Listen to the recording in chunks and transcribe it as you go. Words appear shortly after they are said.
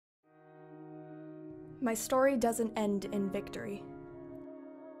My story doesn't end in victory.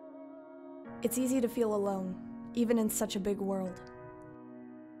 It's easy to feel alone, even in such a big world.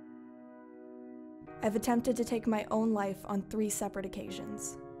 I've attempted to take my own life on 3 separate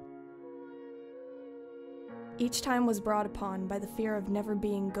occasions. Each time was brought upon by the fear of never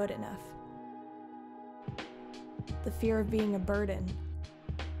being good enough, the fear of being a burden,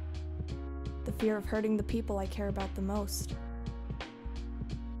 the fear of hurting the people I care about the most.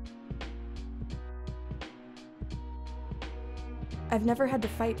 I've never had to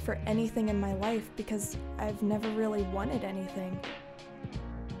fight for anything in my life because I've never really wanted anything.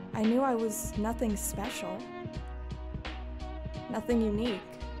 I knew I was nothing special, nothing unique,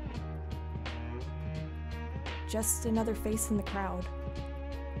 just another face in the crowd.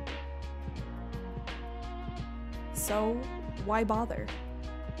 So, why bother?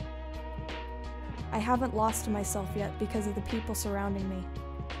 I haven't lost myself yet because of the people surrounding me.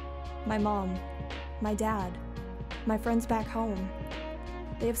 My mom, my dad, my friends back home.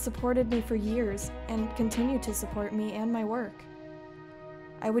 They have supported me for years and continue to support me and my work.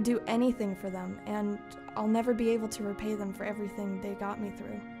 I would do anything for them, and I'll never be able to repay them for everything they got me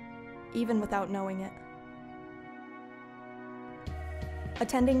through, even without knowing it.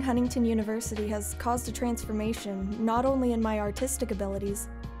 Attending Huntington University has caused a transformation not only in my artistic abilities,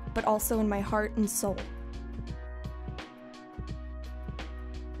 but also in my heart and soul.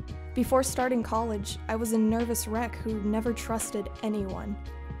 Before starting college, I was a nervous wreck who never trusted anyone.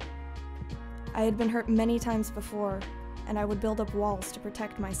 I had been hurt many times before, and I would build up walls to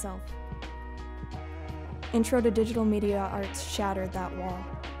protect myself. Intro to Digital Media Arts shattered that wall.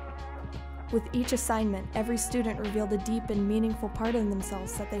 With each assignment, every student revealed a deep and meaningful part of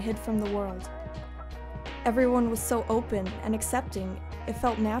themselves that they hid from the world. Everyone was so open and accepting, it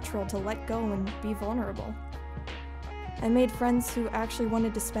felt natural to let go and be vulnerable. I made friends who actually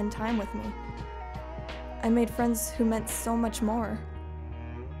wanted to spend time with me. I made friends who meant so much more.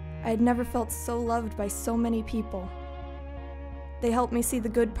 I had never felt so loved by so many people. They helped me see the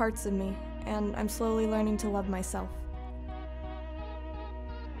good parts of me, and I'm slowly learning to love myself.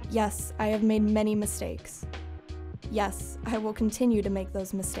 Yes, I have made many mistakes. Yes, I will continue to make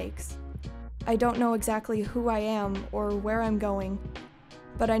those mistakes. I don't know exactly who I am or where I'm going,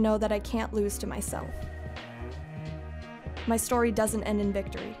 but I know that I can't lose to myself. My story doesn't end in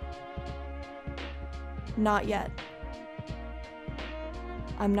victory. Not yet.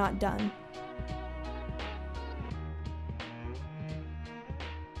 I'm not done.